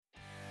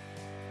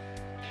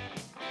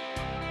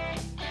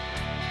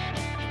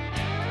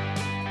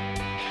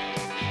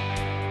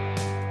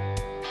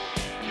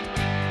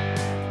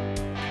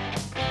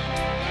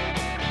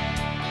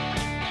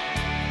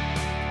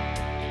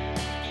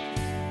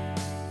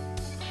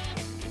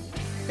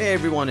Hey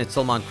everyone, it's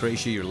Salman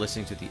Qureshi. You're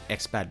listening to the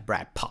Expat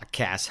Brat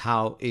Podcast.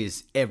 How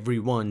is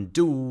everyone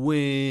doing?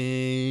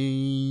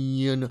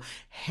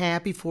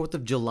 Happy 4th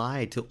of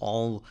July to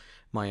all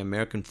my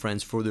American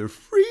friends for their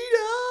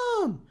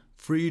freedom.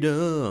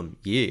 Freedom.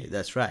 Yeah,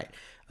 that's right.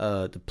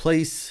 The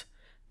place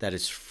that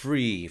is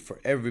free for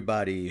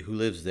everybody who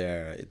lives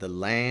there. The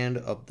land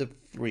of the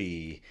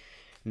free.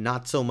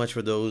 Not so much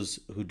for those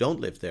who don't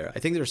live there. I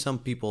think there are some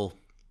people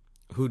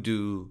who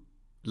do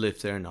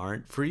live there and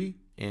aren't free.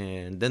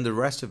 And then the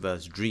rest of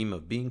us dream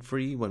of being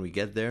free when we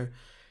get there.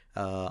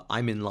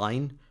 I'm in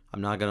line.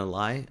 I'm not going to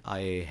lie.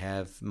 I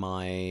have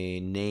my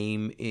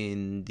name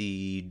in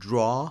the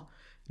draw.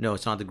 No,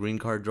 it's not the green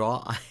card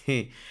draw.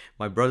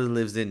 My brother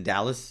lives in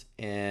Dallas,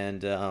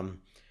 and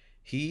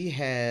he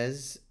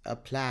has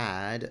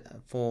applied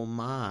for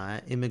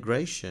my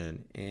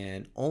immigration.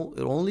 And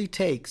it only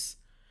takes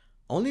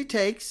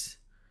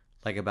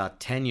like about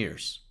 10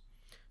 years.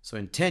 So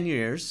in 10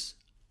 years,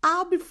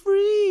 I'll be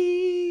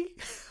free.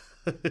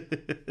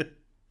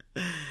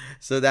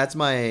 So that's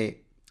my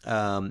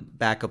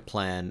backup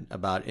plan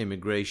about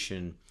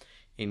immigration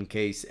in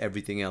case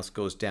everything else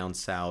goes down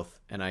south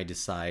and I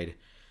decide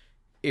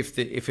if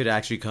it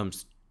actually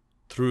comes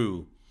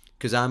through,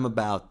 because I'm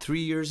about 3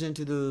 years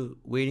into the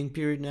waiting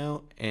period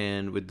now,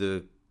 and with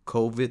the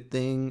COVID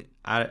thing,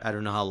 I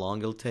don't know how long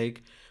it'll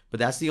take, but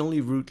that's the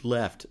only route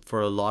left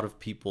for a lot of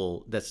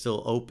people that's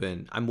still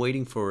open. I'm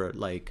waiting for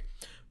like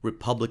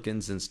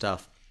Republicans and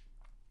stuff.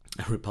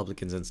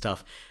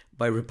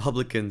 By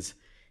Republicans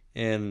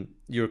and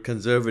your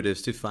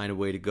conservatives to find a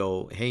way to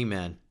go, hey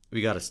man,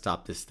 we got to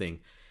stop this thing.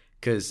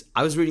 Because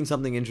I was reading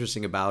something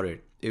interesting about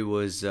it. It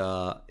was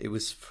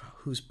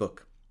whose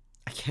book?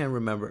 I can't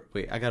remember.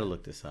 Wait, I got to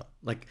look this up.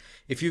 Like,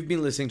 if you've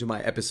been listening to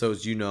my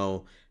episodes, you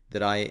know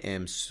that I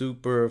am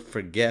super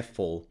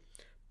forgetful,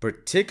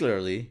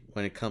 particularly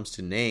when it comes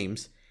to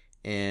names.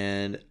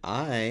 And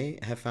I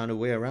have found a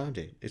way around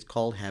it. It's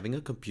called having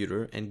a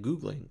computer and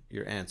Googling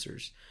your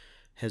answers.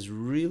 Has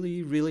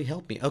really, really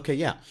helped me. Okay,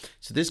 yeah.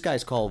 So this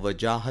guy's called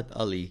Wajahat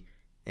Ali,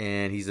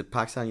 and he's a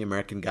Pakistani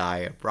American guy,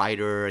 a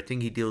writer. I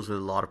think he deals with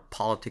a lot of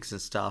politics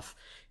and stuff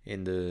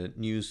in the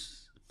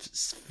news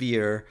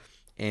sphere.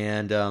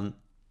 And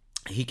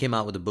he came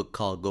out with a book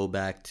called Go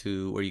Back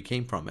to Where You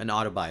Came From, an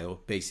autobio,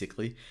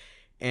 basically.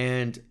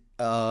 And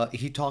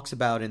he talks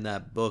about in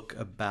that book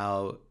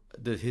about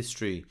the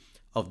history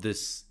of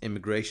this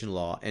immigration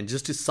law. And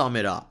just to sum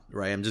it up,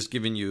 right, I'm just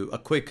giving you a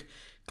quick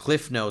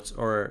Cliff Notes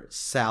or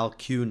Sal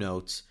Q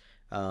Notes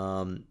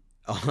on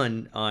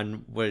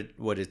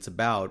what it's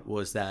about.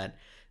 Was that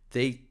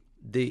they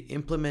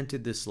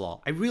implemented this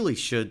law. I really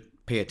should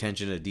pay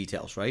attention to the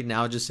details, right?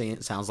 Now just saying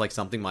it sounds like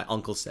something my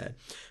uncle said,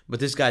 but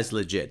this guy's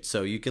legit,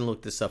 so you can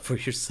look this up for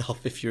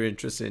yourself if you're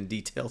interested in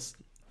details.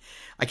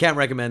 I can't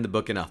recommend the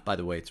book enough, by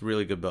the way. It's a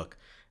really good book.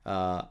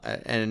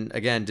 And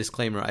again,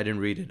 disclaimer, I didn't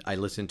read it. I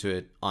listened to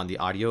it on the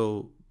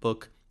audio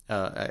book.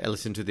 I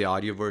listened to the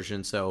audio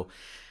version, so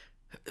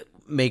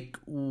make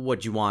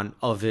what you want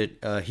of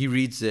it. He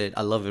reads it.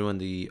 I love it when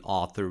the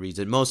author reads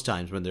it. Most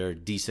times when they're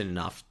decent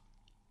enough.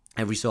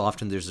 Every so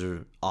often there's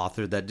an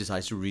author that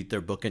decides to read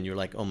their book and you're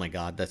like, oh my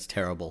God, that's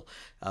terrible.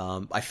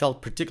 I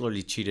felt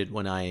particularly cheated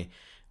when I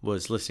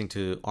was listening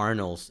to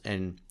Arnold's,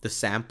 and the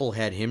sample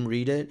had him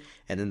read it,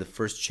 and then the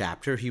first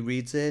chapter he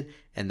reads it,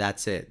 and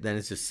that's it. Then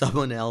it's just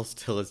someone else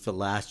till it's the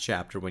last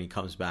chapter when he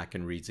comes back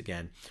and reads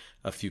again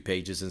a few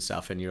pages and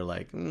stuff, and you're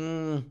like,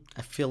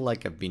 I feel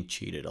like I've been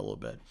cheated a little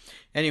bit.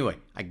 Anyway,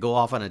 I go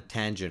off on a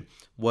tangent.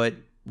 What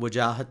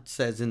Wajahat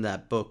says in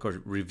that book,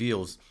 or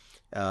reveals,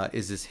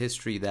 is this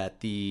history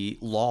that the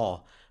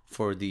law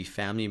for the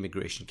family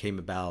immigration came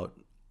about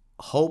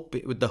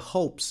with the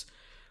hopes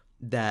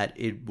that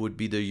it would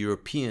be the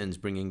Europeans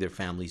bringing their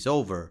families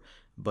over,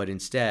 but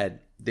instead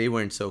they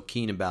weren't so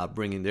keen about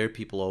bringing their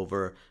people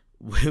over.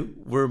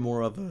 We're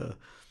more of a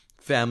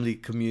family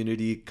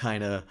community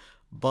kind of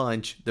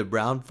bunch, the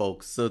brown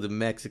folks. So the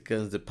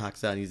Mexicans, the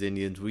Pakistanis,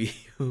 Indians,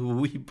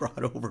 we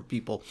brought over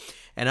people.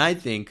 And I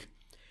think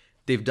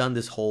they've done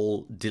this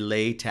whole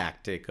delay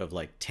tactic of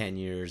like 10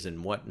 years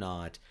and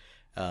whatnot,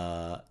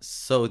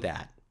 so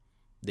that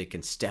they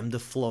can stem the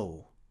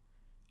flow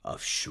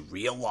of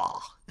Sharia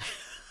law.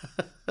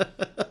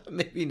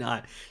 Maybe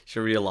not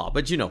Sharia law,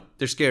 but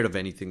they're scared of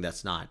anything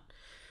that's not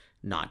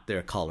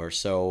their color.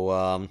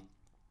 So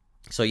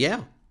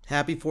yeah,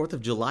 happy 4th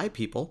of July,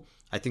 people.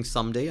 I think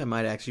someday I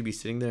might actually be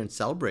sitting there and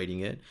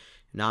celebrating it.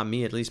 Not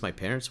me, at least my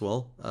parents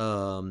will.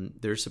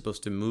 They're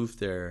supposed to move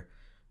there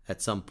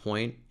at some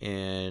point,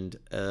 and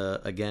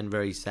again,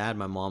 very sad.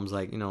 My mom's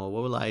like, what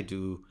will I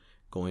do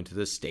going to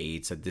the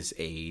States at this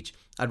age?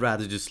 I'd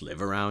rather just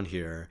live around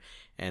here.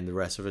 And the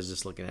rest of us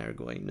just looking at her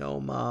going, no,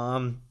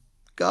 Mom,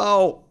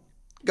 go,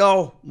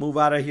 move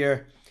out of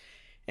here.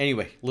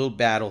 Anyway,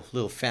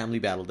 little family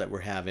battle that we're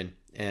having.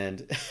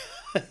 And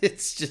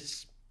it's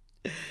just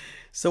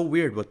so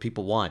weird what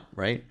people want,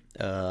 right?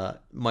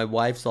 My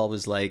wife's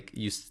always like,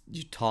 you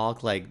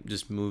talk like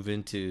just move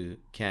into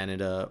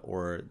Canada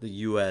or the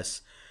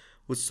US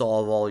would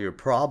solve all your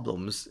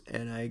problems.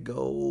 And I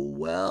go,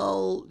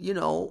 well,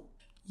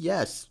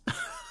 Yes.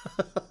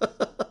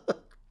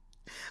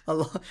 A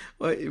lot,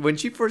 when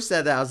she first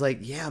said that, I was like,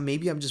 yeah,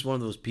 maybe I'm just one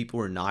of those people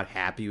who are not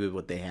happy with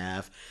what they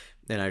have,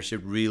 and I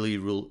should really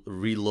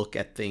relook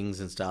at things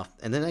and stuff.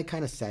 And then I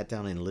kind of sat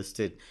down and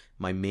listed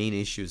my main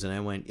issues, and I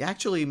went,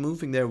 actually,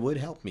 moving there would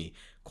help me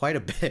quite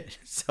a bit.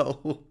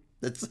 So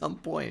at some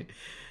point,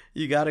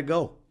 you got to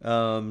go.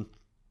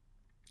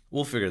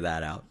 We'll figure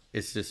that out.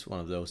 It's just one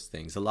of those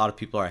things. A lot of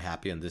people are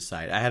happy on this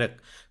side. I had a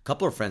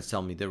couple of friends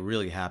tell me they're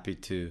really happy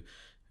to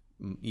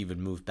even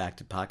move back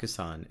to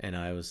Pakistan, and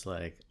I was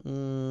like,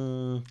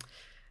 now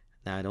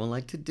I don't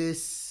like to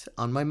diss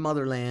on my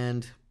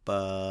motherland,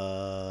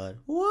 but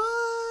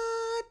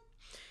what?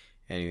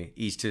 Anyway,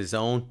 each to his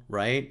own,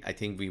 right? I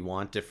think we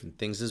want different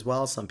things as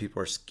well. Some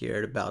people are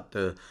scared about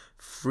the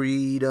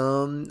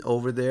freedom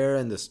over there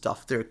and the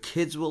stuff their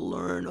kids will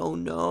learn. Oh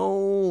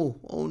no.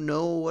 Oh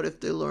no. What if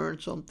they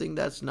learn something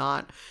that's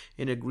not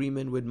in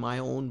agreement with my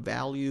own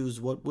values?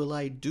 What will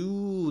I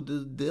do?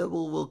 The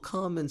devil will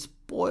come and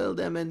spoil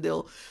them, and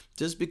they'll,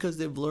 just because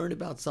they've learned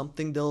about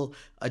something, they'll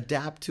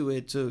adapt to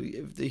it. So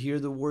if they hear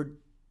the word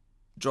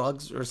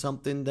drugs or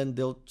something, then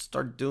they'll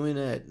start doing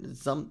it.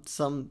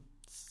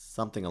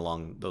 Something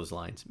along those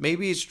lines.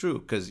 Maybe it's true,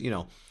 because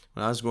when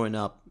I was growing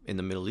up in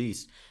the Middle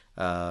East,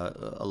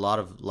 a lot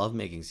of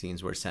lovemaking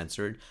scenes were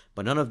censored,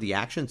 but none of the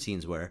action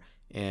scenes were.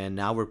 And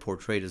now we're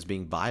portrayed as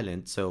being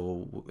violent.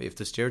 So if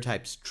the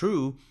stereotype's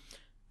true,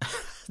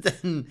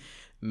 then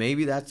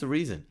maybe that's the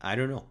reason. I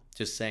don't know.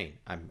 Just saying.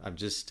 I'm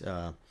just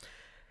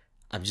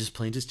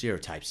playing to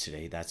stereotypes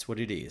today. That's what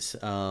it is.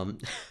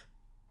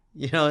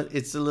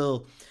 It's a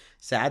little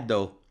sad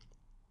though.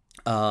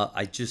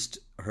 I just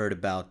heard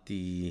about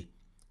the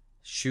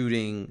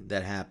shooting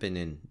that happened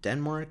in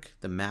Denmark,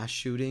 the mass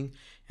shooting,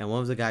 and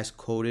one of the guys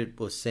quoted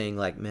was saying,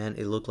 like, man,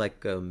 it looked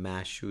like a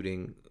mass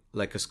shooting,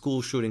 like a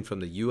school shooting from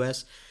the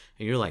US.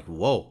 And you're like,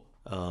 whoa,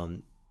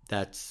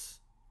 that's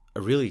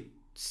a really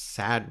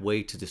sad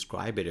way to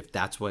describe it, if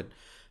that's what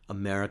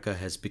America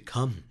has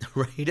become.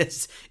 Right?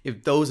 As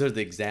if those are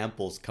the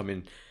examples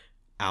coming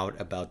out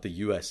about the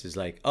US, is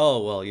like,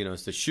 oh well,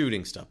 it's the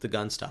shooting stuff, the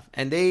gun stuff,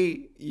 and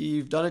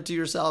you've done it to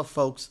yourself,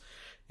 folks.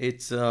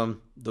 It's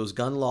those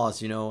gun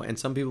laws, and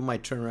some people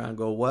might turn around and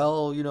go,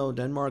 well,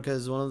 Denmark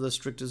has one of the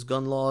strictest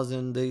gun laws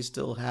and they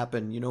still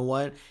happen. You know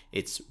what?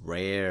 It's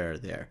rare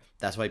there.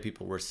 That's why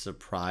people were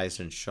surprised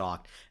and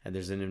shocked. And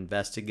there's an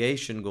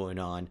investigation going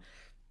on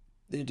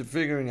into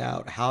figuring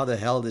out how the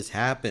hell this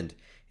happened.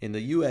 In the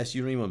US,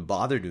 you don't even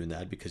bother doing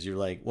that, because you're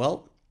like,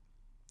 well,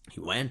 he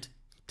went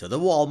to the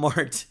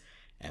Walmart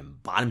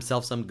and bought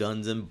himself some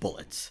guns and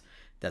bullets.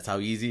 That's how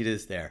easy it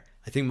is there.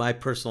 I think my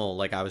personal,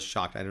 I was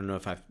shocked. I don't know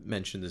if I've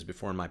mentioned this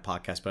before in my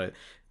podcast, but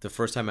the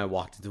first time I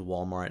walked into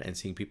Walmart and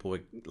seeing people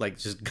with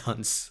just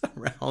guns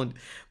around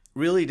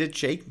really did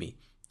shake me.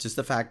 Just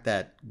the fact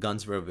that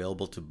guns were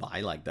available to buy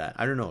like that.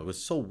 I don't know. It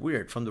was so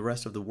weird from the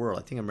rest of the world.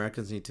 I think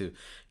Americans need to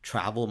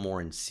travel more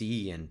and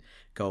see and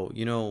go,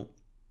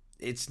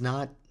 it's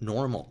not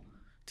normal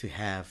to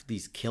have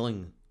these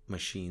killing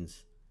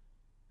machines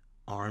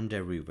armed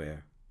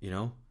everywhere,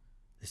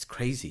 It's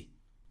crazy.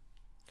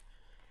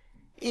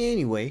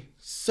 Anyway,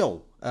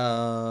 so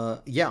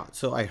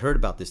so I heard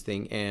about this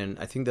thing, and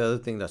I think the other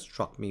thing that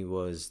struck me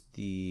was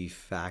the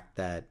fact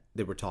that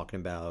they were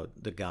talking about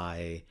the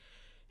guy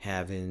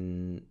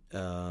having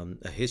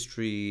a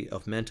history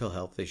of mental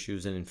health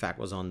issues, and in fact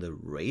was on the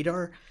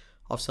radar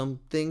of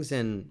some things.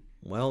 And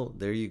well,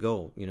 there you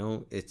go.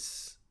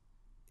 It's,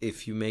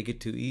 if you make it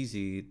too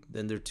easy,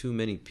 then there are too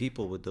many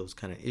people with those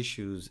kind of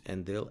issues,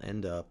 and they'll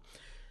end up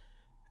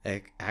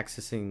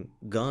accessing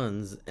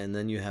guns, and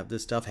then you have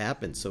this stuff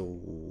happen. So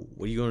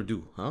what are you gonna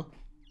do, huh?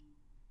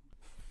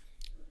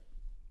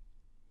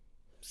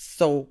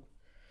 So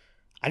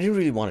I didn't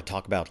really want to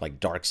talk about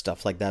dark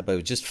stuff like that, but it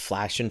would just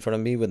flash in front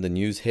of me when the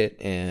news hit,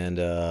 and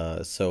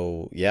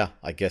so yeah,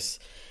 I guess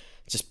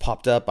it just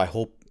popped up. I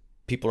hope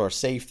people are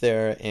safe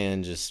there,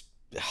 and just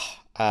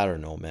I don't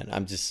know, man.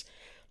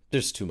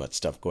 There's too much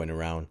stuff going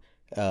around.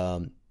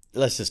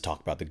 Let's just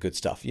talk about the good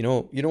stuff. You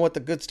know what the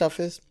good stuff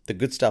is? The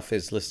good stuff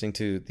is listening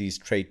to these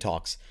trade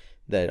talks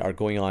that are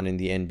going on in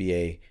the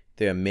NBA.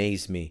 They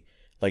amaze me,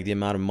 the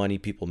amount of money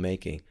people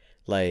making.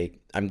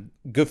 I'm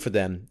good for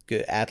them.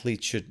 Good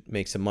athletes should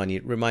make some money.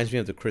 It reminds me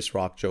of the Chris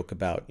Rock joke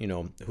about,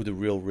 who the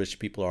real rich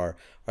people are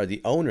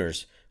the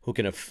owners who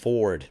can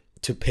afford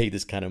to pay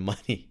this kind of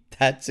money.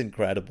 That's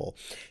incredible.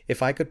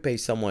 If I could pay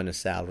someone a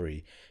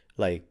salary,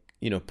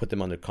 put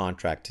them under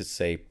contract to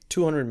say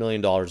 $200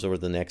 million over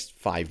the next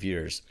 5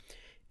 years.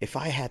 If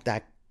I had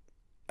that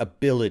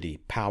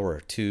ability,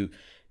 power to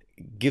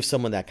give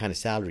someone that kind of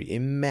salary,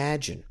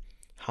 imagine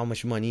how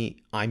much money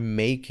I'm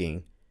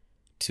making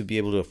to be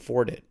able to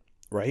afford it,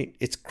 right?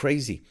 It's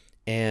crazy.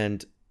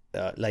 And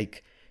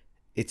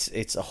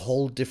it's a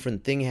whole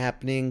different thing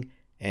happening,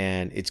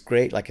 and it's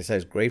great. Like I said,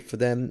 it's great for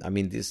them. I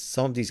mean,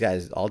 some of these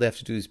guys, all they have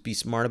to do is be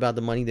smart about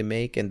the money they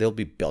make, and they'll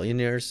be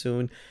billionaires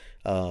soon.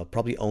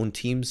 Probably own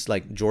teams.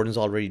 Like Jordan's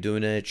already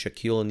doing it.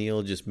 Shaquille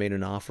O'Neal just made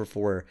an offer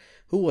for,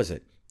 who was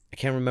it? I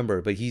can't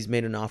remember, but he's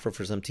made an offer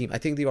for some team. I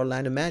think the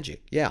Orlando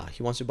Magic. Yeah,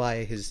 he wants to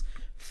buy his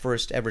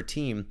first ever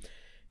team.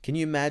 Can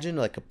you imagine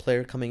like a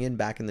player coming in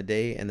back in the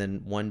day and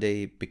then one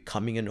day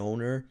becoming an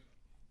owner?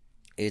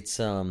 It's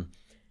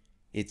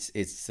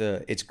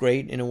it's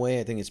great in a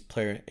way. I think it's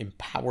player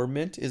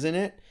empowerment, isn't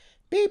it?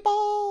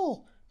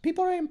 People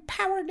are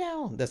empowered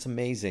now. That's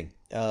amazing.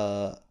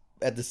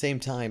 At the same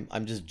time,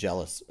 I'm just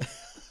jealous.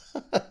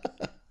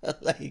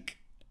 Like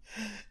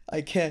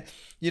I can't.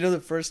 The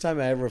first time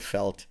I ever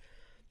felt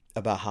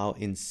about how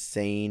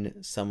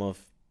insane some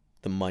of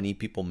the money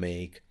people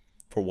make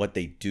for what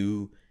they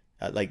do,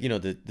 like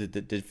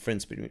the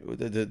difference between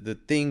the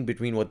thing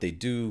between what they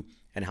do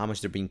and how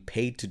much they're being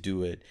paid to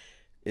do it.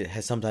 It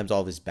has sometimes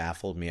always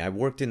baffled me. I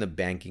worked in the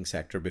banking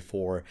sector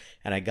before,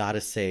 and I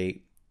gotta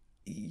say,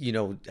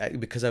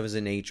 because I was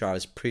in HR, I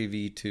was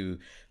privy to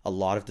a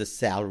lot of the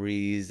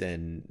salaries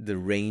and the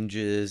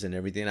ranges and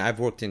everything. I've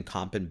worked in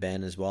comp and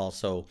ben as well,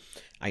 so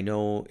I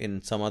know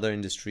in some other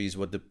industries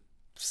what the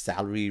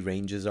salary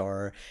ranges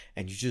are,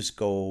 and you just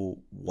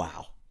go,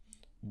 wow.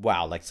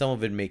 Like some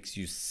of it makes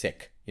you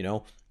sick.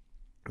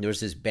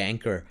 There's this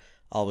banker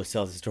always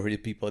tells the story to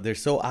people. They're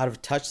so out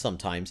of touch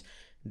sometimes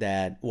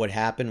that what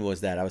happened was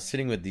that I was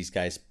sitting with these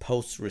guys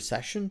post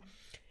recession.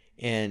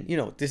 And,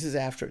 this is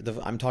after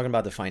I'm talking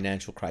about the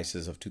financial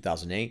crisis of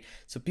 2008.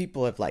 So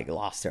people have like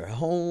lost their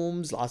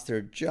homes, lost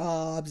their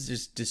jobs,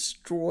 just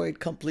destroyed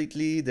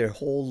completely. Their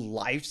whole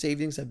life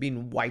savings have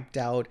been wiped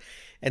out.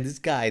 And this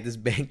guy, this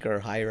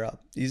banker higher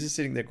up, he's just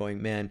sitting there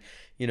going, man,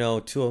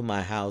 two of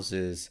my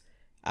houses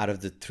out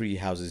of the 3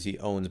 houses he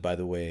owns, by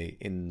the way,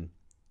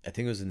 I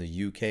think it was in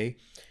the UK.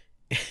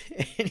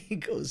 And he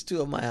goes,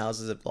 2 of my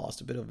houses have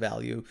lost a bit of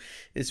value.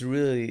 It's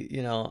really,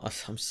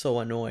 I'm so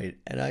annoyed.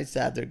 And I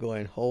sat there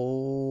going,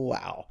 oh,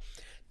 wow.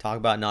 Talk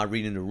about not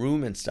reading the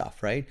room and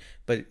stuff, right?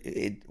 But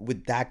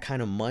with that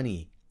kind of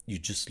money, you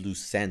just lose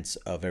sense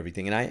of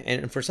everything.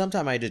 And for some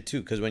time I did too,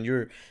 because when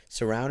you're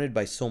surrounded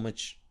by so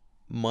much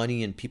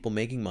money and people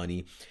making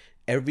money,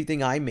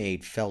 everything I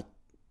made felt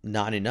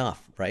not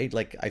enough, right?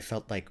 Like I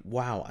felt like,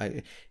 wow,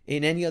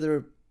 in any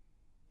other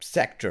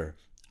sector,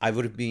 I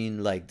would have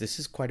been like, this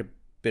is quite a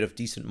bit of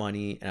decent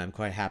money and I'm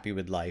quite happy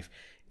with life.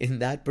 In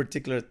that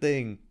particular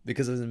thing,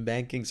 because I was in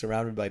banking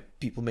surrounded by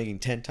people making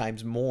 10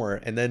 times more,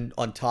 and then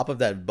on top of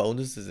that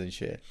bonuses and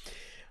shit,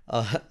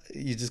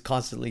 you just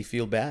constantly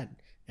feel bad,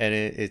 and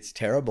it's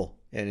terrible,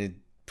 and it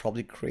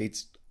probably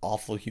creates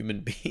awful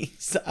human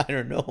beings. I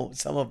don't know,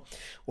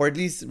 or at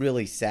least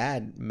really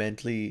sad,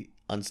 mentally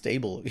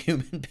unstable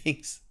human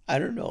beings. I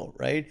don't know,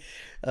 right?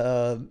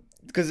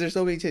 Because there's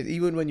so many things.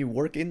 Even when you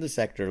work in the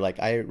sector, like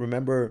I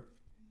remember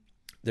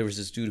there was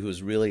this dude who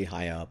was really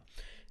high up,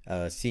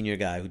 senior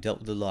guy who dealt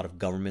with a lot of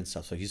government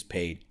stuff, so he's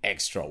paid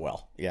extra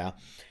well, yeah.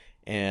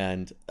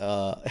 And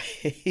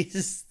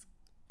his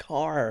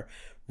car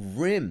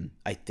rim,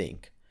 I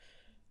think,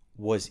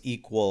 was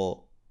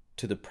equal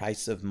to the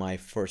price of my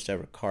first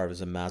ever car. It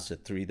was a Mazda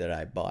 3 that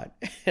I bought.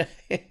 And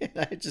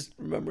I just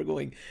remember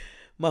going,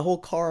 my whole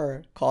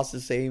car costs the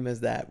same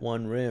as that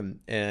one rim.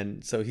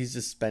 And so he's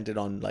just spent it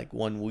on like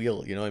one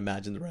wheel,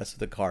 imagine the rest of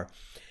the car.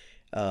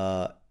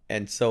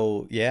 And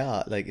so,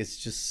 yeah, like it's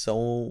just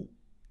so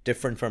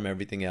different from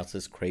everything else.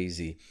 Is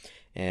crazy.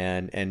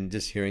 And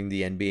just hearing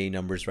the NBA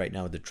numbers right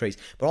now with the trades,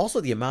 but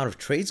also the amount of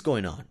trades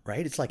going on,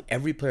 right? It's like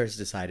every player has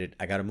decided,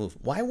 I got to move.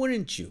 Why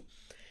wouldn't you?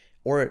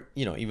 Or,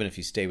 even if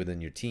you stay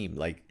within your team,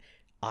 like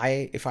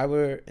if I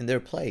were in their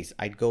place,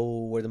 I'd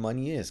go where the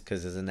money is,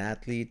 because as an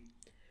athlete,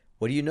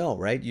 what do you know,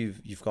 right?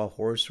 You've got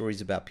horror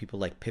stories about people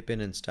like Pippen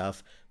and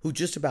stuff who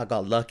just about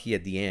got lucky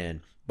at the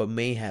end, but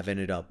may have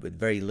ended up with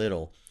very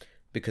little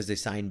because they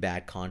signed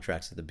bad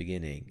contracts at the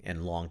beginning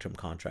and long-term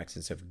contracts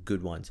instead of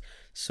good ones.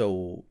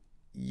 So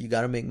you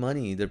got to make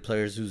money. They're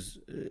players whose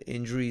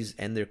injuries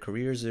end their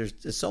careers.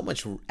 There's so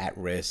much at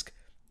risk.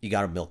 You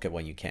got to milk it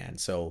when you can.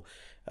 So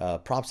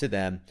props to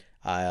them.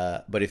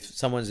 But if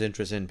someone's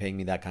interested in paying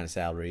me that kind of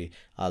salary,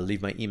 I'll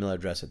leave my email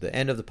address at the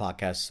end of the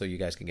podcast so you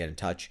guys can get in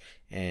touch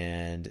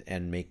and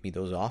make me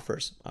those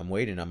offers. I'm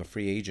waiting. I'm a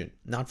free agent.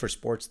 Not for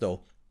sports,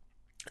 though.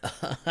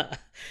 I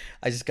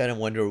just kind of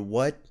wonder,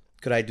 what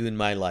could I do in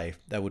my life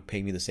that would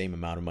pay me the same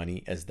amount of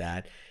money as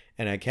that?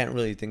 And I can't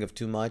really think of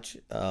too much.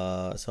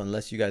 So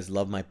unless you guys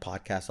love my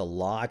podcast a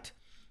lot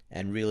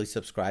and really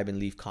subscribe and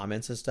leave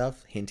comments and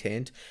stuff, hint,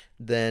 hint,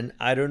 then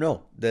I don't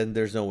know. Then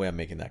there's no way I'm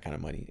making that kind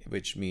of money,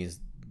 which means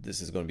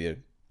this is going to be a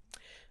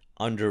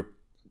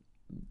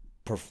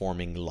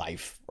underperforming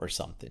life or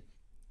something.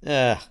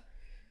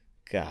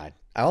 God.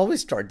 I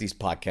always start these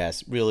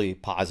podcasts really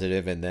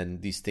positive and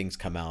then these things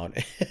come out.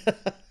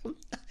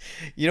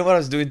 You know what I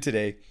was doing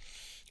today?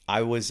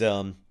 I was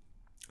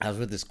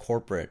with this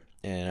corporate,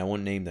 and I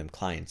won't name them,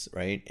 clients,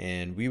 right?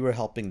 And we were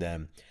helping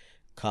them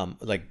come,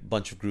 like a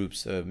bunch of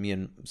groups, me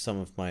and some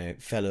of my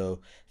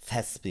fellow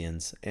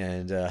thespians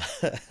and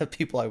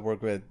people I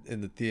work with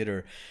in the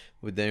theater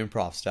with the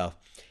improv stuff.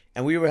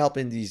 And we were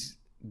helping these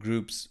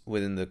groups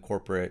within the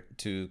corporate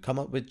to come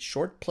up with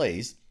short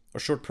plays or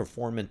short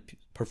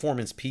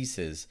performance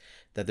pieces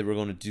that they were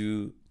going to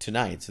do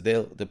tonight. So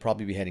they'll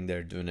probably be heading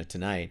there doing it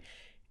tonight.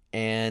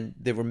 And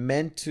they were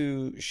meant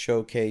to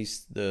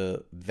showcase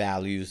the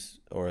values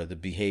or the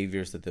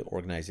behaviors that the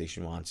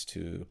organization wants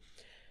to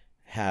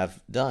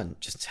have done.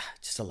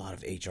 Just a lot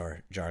of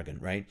HR jargon,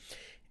 right?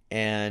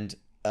 And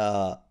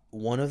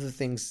one of the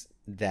things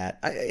that,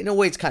 in a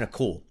way, it's kind of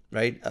cool,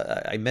 right?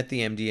 I met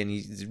the MD and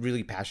he's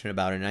really passionate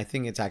about it. And I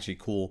think it's actually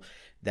cool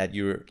that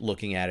you're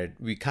looking at it.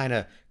 We kind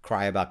of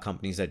cry about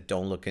companies that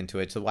don't look into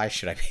it. So why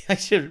should I be?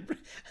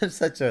 I'm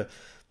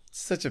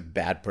such a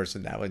bad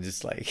person now and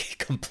just like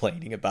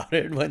complaining about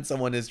it when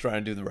someone is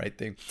trying to do the right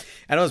thing.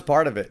 And I was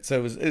part of it. So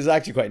it was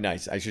actually quite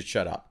nice. I should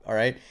shut up. All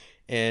right.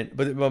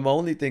 But my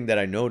only thing that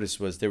I noticed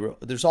was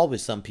there's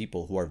always some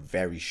people who are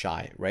very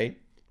shy, right?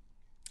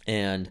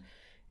 And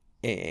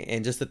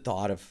just the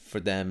thought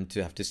for them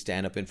to have to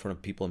stand up in front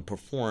of people and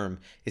perform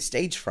is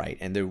stage fright,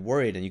 and they're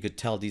worried. And you could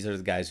tell these are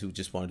the guys who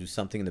just want to do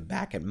something in the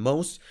back at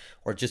most,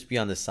 or just be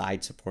on the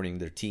side supporting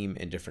their team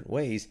in different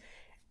ways.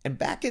 And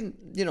back in,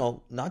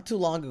 not too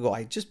long ago,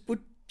 I just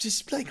would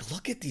just like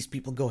look at these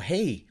people and go,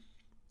 hey,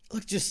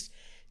 look, just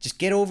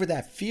get over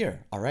that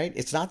fear, all right?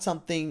 It's not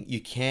something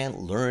you can't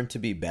learn to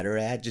be better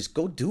at. Just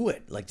go do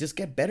it. Like, just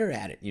get better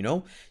at it,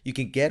 You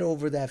can get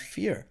over that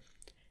fear.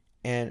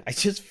 And I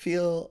just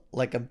feel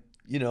like I'm,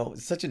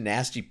 such a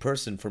nasty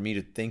person for me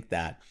to think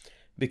that,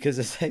 because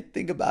as I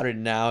think about it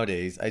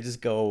nowadays, I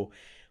just go,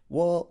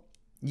 well,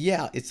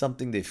 yeah, it's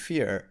something they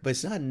fear, but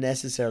it's not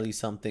necessarily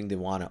something they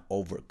want to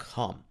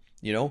overcome.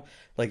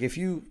 Like if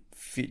you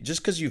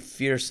just because you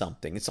fear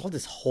something, it's all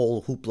this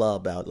whole hoopla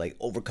about like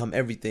overcome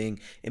everything,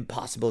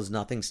 impossible is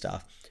nothing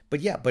stuff.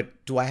 But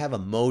do I have a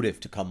motive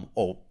to come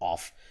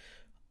off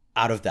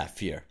out of that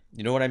fear?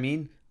 You know what I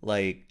mean?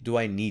 Like, do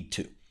I need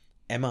to?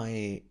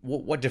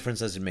 What difference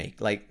does it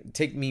make? Like,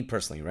 take me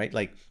personally, right?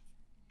 Like,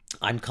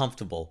 I'm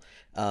comfortable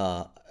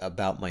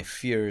about my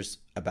fears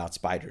about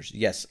spiders.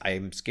 Yes,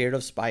 I'm scared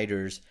of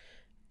spiders,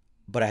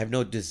 but I have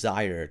no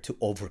desire to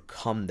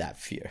overcome that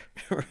fear,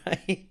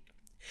 right?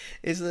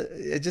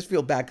 I just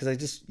feel bad because I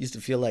just used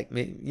to feel like,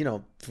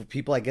 for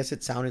people, I guess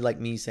it sounded like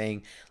me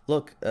saying,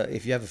 look,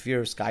 if you have a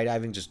fear of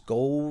skydiving, just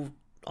go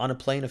on a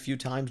plane a few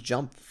times,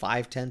 jump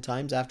 5-10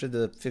 times. After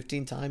the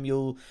 15th time,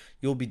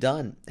 you'll be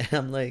done. And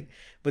I'm like,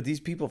 but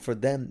these people, for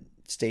them,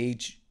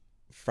 stage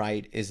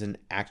fright is an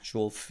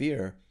actual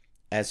fear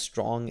as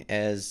strong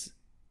as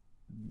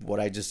what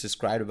I just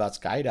described about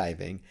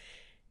skydiving.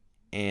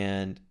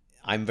 And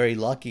I'm very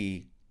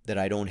lucky that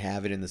I don't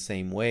have it in the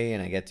same way,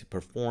 and I get to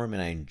perform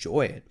and I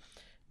enjoy it.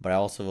 But I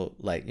also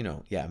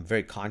I'm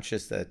very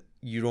conscious that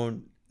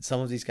some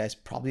of these guys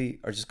probably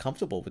are just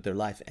comfortable with their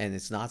life, and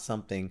it's not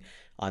something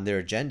on their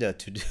agenda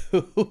to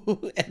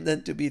do, and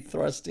then to be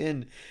thrust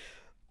in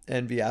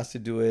and be asked to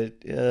do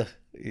it.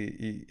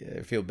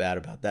 I feel bad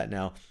about that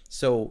now.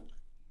 So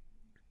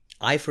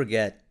I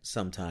forget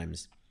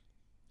sometimes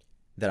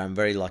that I'm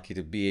very lucky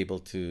to be able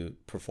to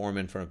perform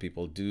in front of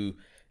people,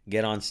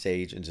 get on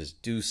stage and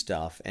just do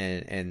stuff,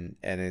 and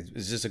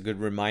it's just a good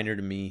reminder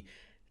to me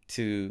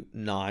to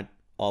not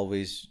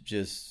always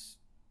just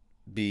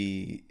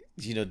be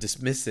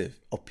dismissive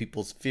of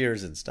people's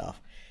fears and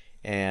stuff,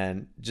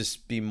 and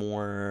just be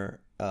more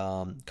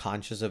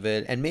conscious of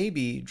it and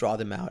maybe draw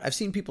them out. I've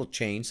seen people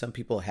change. Some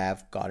people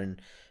have gotten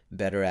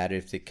better at it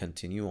if they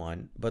continue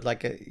on, but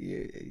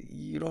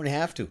you don't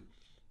have to.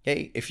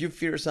 Hey, if you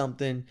fear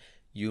something,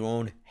 you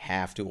don't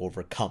have to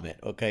overcome it,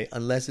 okay?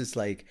 Unless it's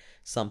like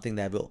something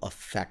that will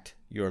affect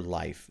your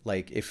life.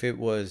 Like if it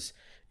was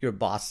your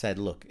boss said,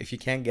 look, if you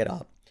can't get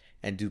up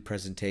and do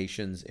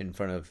presentations in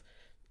front of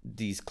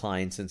these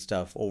clients and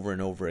stuff over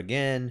and over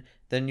again,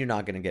 then you're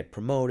not going to get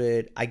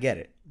promoted. I get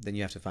it. Then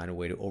you have to find a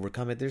way to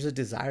overcome it. There's a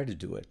desire to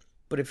do it.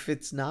 But if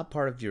it's not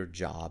part of your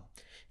job,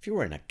 if you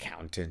were an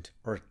accountant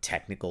or a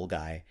technical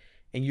guy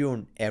and you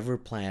don't ever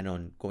plan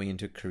on going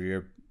into a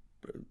career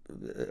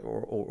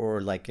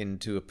or like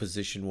into a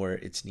position where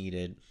it's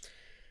needed,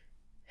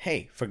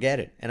 hey, forget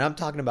it. And I'm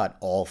talking about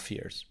all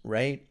fears,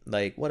 right?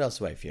 Like, what else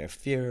do I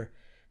fear?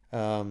 I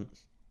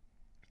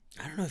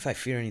don't know if I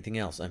fear anything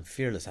else. I'm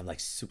fearless. I'm like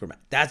Superman.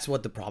 That's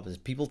what the problem is.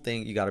 People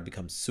think you got to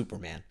become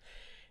Superman,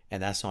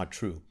 and that's not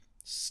true.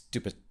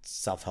 Stupid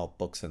self-help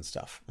books and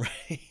stuff,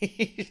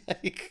 right?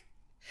 Like,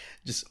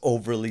 just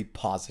overly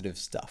positive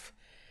stuff.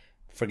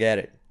 Forget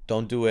it.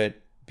 Don't do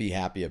it. Be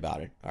happy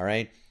about it. All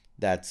right.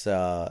 That's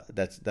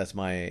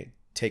my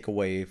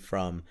takeaway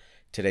from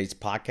today's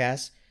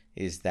podcast,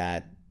 is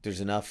that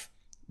there's enough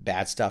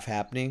bad stuff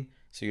happening,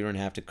 so you don't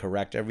have to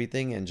correct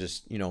everything, and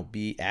just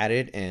be at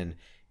it and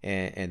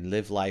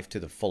live life to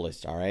the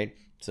fullest. All right.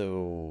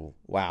 So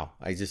wow,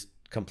 I just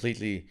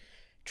completely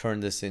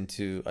turned this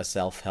into a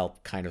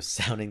self-help kind of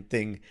sounding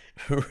thing,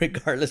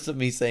 regardless of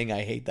me saying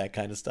I hate that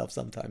kind of stuff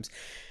sometimes.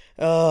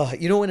 When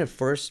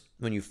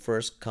you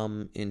first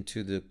come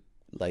into the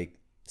like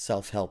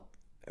self-help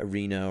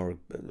arena or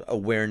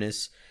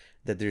awareness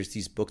that there's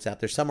these books out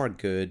there, some are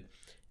good,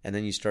 and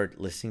then you start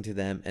listening to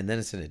them, and then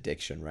it's an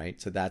addiction,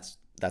 right? So that's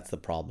the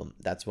problem.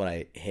 That's what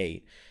I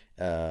hate.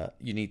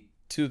 You need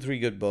 2-3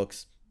 good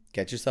books,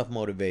 get yourself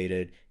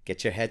motivated,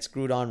 get your head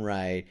screwed on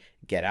right,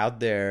 get out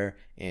there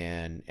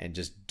and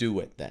just do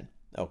it then.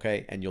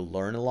 Okay? And you'll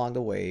learn along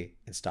the way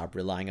and stop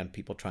relying on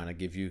people trying to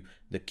give you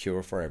the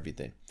cure for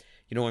everything.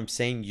 You know, I'm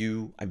saying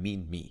you, I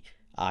mean me.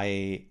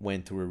 I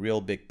went through a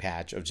real big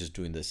patch of just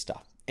doing this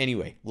stuff.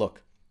 Anyway,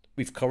 look,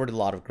 we've covered a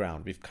lot of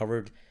ground. We've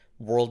covered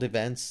world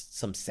events,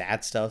 some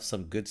sad stuff,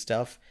 some good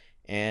stuff,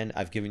 and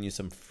I've given you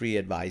some free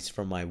advice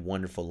from my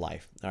wonderful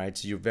life. All right,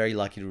 so you're very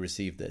lucky to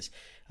receive this.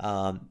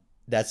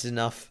 That's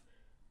enough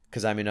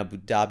because I'm in Abu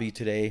Dhabi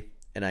today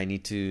and I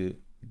need to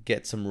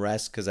get some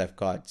rest because I've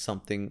got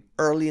something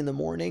early in the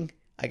morning.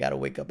 I got to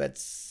wake up at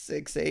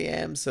 6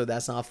 a.m., so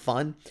that's not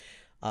fun.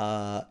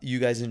 You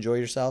guys enjoy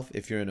yourself.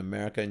 If you're in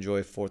America,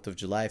 enjoy 4th of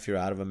July. If you're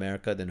out of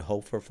America, then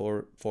hope for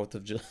 4th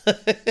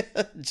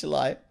of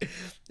July.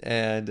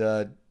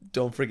 And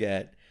don't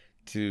forget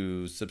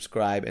to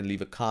subscribe and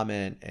leave a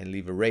comment and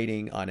leave a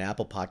rating on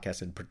Apple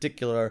Podcasts in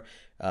particular.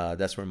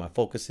 That's where my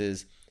focus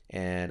is.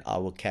 And I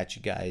will catch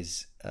you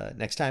guys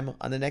next time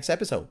on the next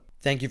episode.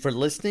 Thank you for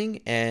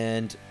listening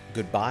and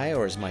goodbye,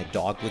 or as my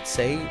dog would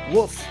say,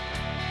 woof.